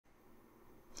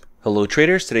Hello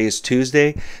traders, today is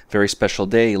Tuesday, very special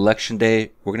day, election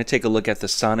day. We're going to take a look at the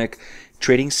Sonic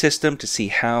trading system to see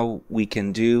how we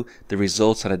can do the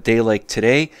results on a day like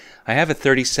today. I have a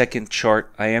 30-second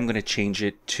chart. I am going to change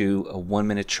it to a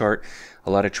 1-minute chart. A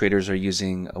lot of traders are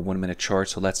using a 1-minute chart,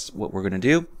 so that's what we're going to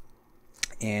do.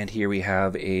 And here we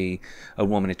have a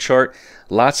 1-minute chart.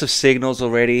 Lots of signals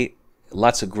already.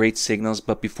 Lots of great signals,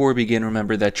 but before we begin,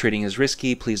 remember that trading is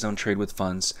risky. Please don't trade with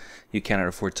funds you cannot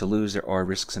afford to lose. There are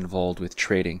risks involved with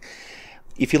trading.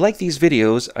 If you like these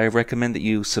videos, I recommend that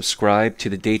you subscribe to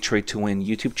the DayTradeToWin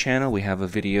YouTube channel. We have a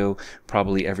video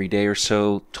probably every day or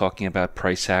so talking about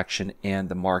price action and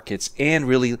the markets, and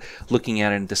really looking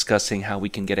at it and discussing how we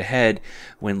can get ahead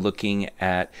when looking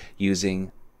at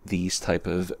using these type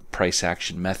of price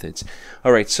action methods.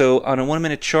 All right, so on a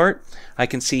 1-minute chart, I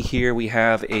can see here we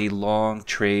have a long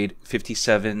trade.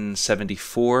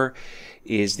 57.74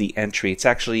 is the entry. It's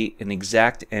actually an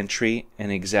exact entry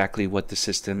and exactly what the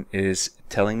system is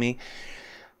telling me.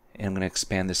 And I'm going to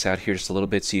expand this out here just a little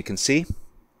bit so you can see.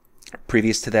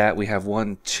 Previous to that, we have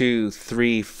 1, 2,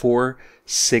 3, 4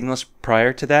 signals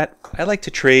prior to that. I like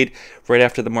to trade right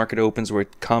after the market opens, where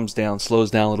it calms down,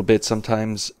 slows down a little bit.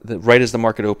 Sometimes right as the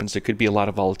market opens, there could be a lot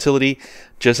of volatility.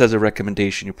 Just as a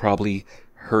recommendation, you probably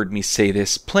heard me say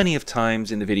this plenty of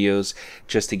times in the videos,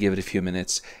 just to give it a few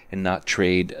minutes and not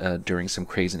trade during some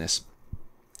craziness.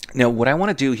 Now, what I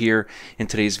want to do here in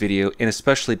today's video, and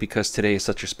especially because today is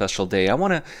such a special day, I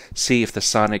want to see if the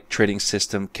Sonic trading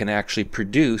system can actually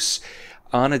produce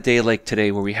on a day like today,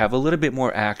 where we have a little bit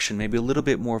more action, maybe a little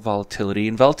bit more volatility.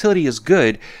 And volatility is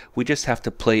good. We just have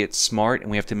to play it smart, and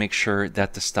we have to make sure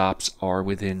that the stops are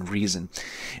within reason.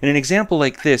 In an example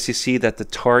like this, you see that the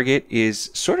target is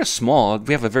sort of small.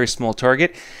 We have a very small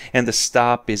target, and the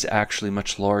stop is actually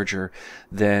much larger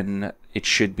than it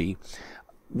should be.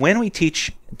 When we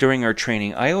teach during our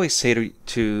training, I always say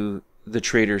to the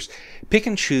traders, pick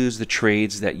and choose the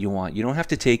trades that you want. You don't have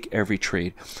to take every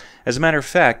trade. As a matter of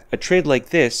fact, a trade like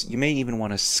this, you may even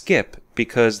want to skip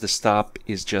because the stop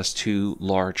is just too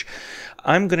large.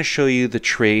 I'm going to show you the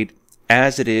trade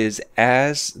as it is,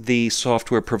 as the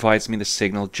software provides me the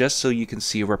signal, just so you can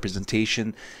see a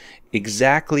representation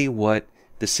exactly what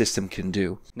the system can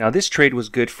do. Now, this trade was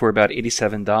good for about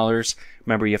 $87.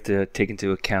 Remember, you have to take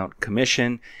into account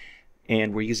commission,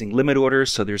 and we're using limit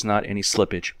orders, so there's not any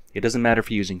slippage. It doesn't matter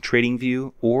if you're using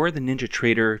TradingView or the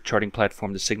NinjaTrader charting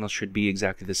platform, the signals should be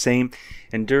exactly the same.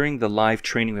 And during the live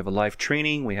training, we have a live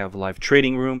training, we have a live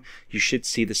trading room, you should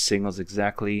see the signals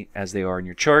exactly as they are in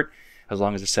your chart, as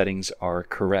long as the settings are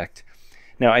correct.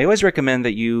 Now, I always recommend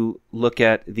that you look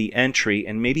at the entry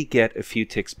and maybe get a few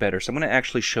ticks better. So I'm going to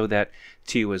actually show that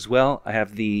to you as well. I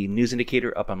have the news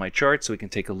indicator up on my chart so we can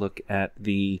take a look at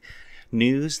the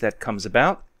news that comes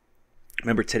about.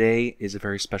 Remember, today is a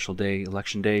very special day,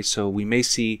 election day, so we may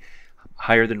see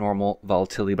higher than normal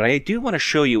volatility. But I do want to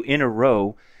show you in a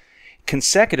row,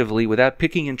 consecutively, without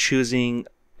picking and choosing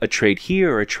a trade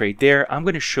here or a trade there. I'm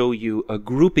going to show you a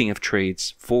grouping of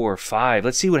trades, 4, 5.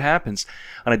 Let's see what happens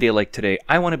on a day like today.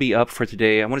 I want to be up for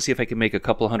today. I want to see if I can make a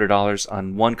couple $100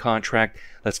 on one contract.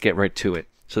 Let's get right to it.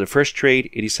 So the first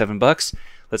trade, 87 bucks.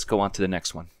 Let's go on to the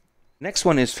next one. Next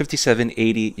one is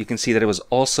 57.80. You can see that it was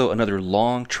also another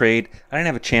long trade. I didn't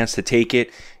have a chance to take it.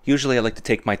 Usually I like to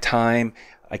take my time.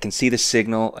 I can see the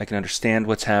signal, I can understand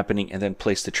what's happening, and then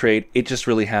place the trade. It just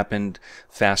really happened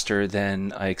faster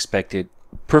than I expected.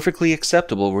 Perfectly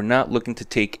acceptable. We're not looking to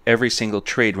take every single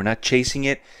trade. We're not chasing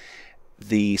it.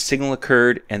 The signal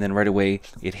occurred, and then right away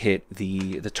it hit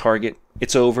the target.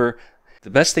 It's over. The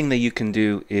best thing that you can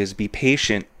do is be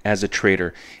patient as a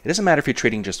trader. It doesn't matter if you're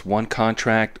trading just one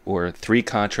contract or 3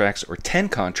 contracts or 10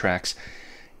 contracts.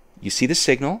 You see the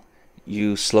signal,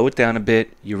 you slow it down a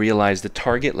bit, you realize the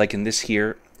target, like in this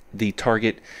here, the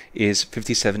target is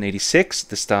 57.86,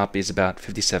 the stop is about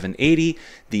 57.80,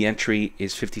 the entry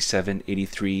is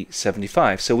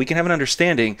 57.8375. So we can have an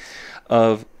understanding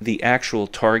of the actual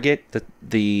target,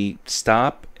 the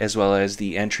stop, as well as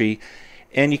the entry.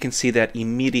 And you can see that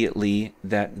immediately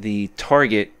that the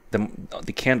target,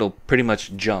 the candle pretty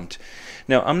much jumped.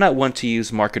 Now, I'm not one to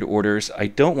use market orders. I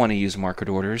don't want to use market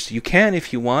orders. You can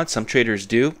if you want. Some traders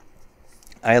do.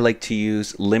 I like to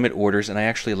use limit orders, and I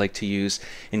actually like to use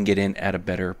and get in at a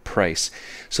better price.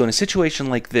 So in a situation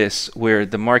like this, where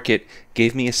the market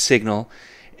gave me a signal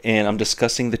and I'm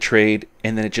discussing the trade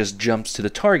and then it just jumps to the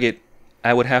target,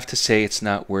 I would have to say it's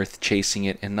not worth chasing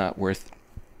it and not worth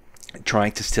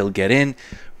trying to still get in.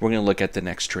 We're going to look at the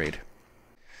next trade.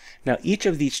 Now each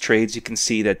of these trades, you can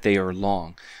see that they are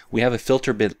long. We have a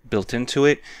filter built into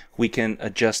it. We can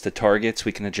adjust the targets,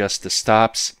 we can adjust the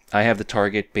stops. I have the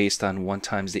target based on 1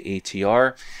 times the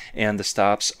ATR, and the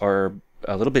stops are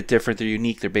a little bit different. They're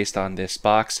unique, they're based on this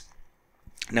box.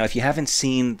 Now if you haven't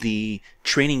seen the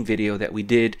training video that we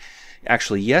did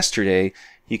actually yesterday,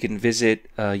 you can visit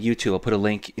YouTube. I'll put a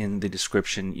link in the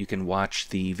description. You can watch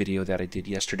the video that I did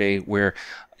yesterday where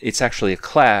it's actually a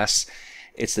class.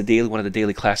 It's one of the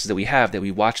daily classes that we have, that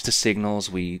we watch the signals,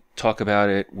 we talk about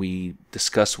it, we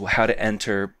discuss how to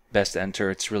enter, best enter.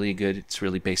 It's really good. It's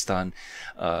really based on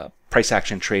price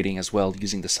action trading as well,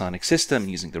 using the sonic system,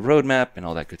 using the roadmap, and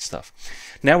all that good stuff.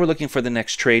 Now we're looking for the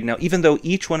next trade. Now, even though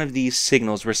each one of these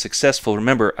signals were successful,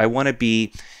 remember, I want to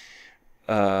be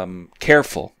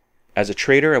careful. As a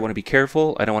trader, I want to be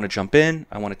careful. I don't want to jump in.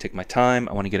 I want to take my time.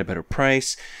 I want to get a better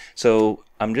price. So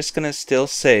I'm just going to still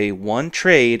say one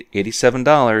trade,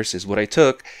 $87 is what I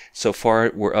took. So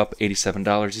far, we're up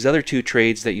 $87. These other 2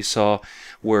 trades that you saw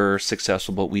were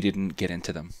successful, but we didn't get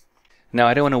into them. Now,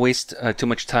 I don't want to waste too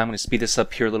much time. I'm going to speed this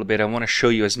up here a little bit. I want to show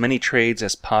you as many trades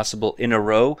as possible in a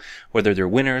row, whether they're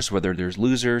winners, whether there's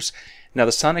losers. Now,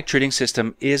 the Sonic trading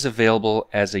system is available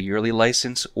as a yearly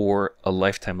license or a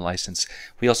lifetime license.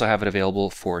 We also have it available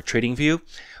for TradingView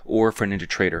or for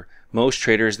NinjaTrader. Most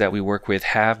traders that we work with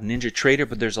have NinjaTrader,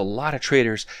 but there's a lot of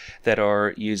traders that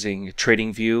are using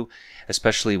TradingView,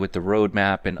 especially with the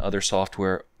roadmap and other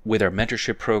software, with our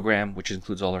mentorship program, which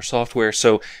includes all our software.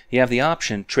 So you have the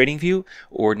option TradingView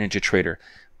or NinjaTrader.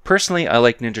 Personally, I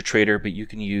like NinjaTrader, but you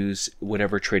can use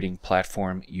whatever trading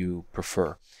platform you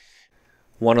prefer.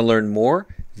 Want to learn more?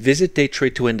 Visit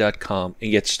DayTradeToWin.com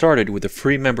and get started with a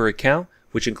free member account,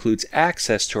 which includes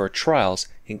access to our trials,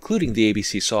 including the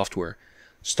ABC software.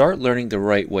 Start learning the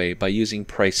right way by using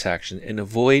price action and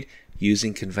avoid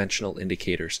using conventional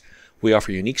indicators. We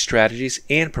offer unique strategies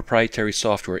and proprietary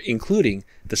software, including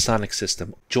the Sonic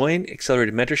system. Join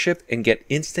Accelerated Mentorship and get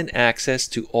instant access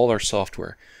to all our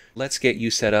software. Let's get you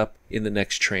set up in the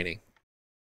next training.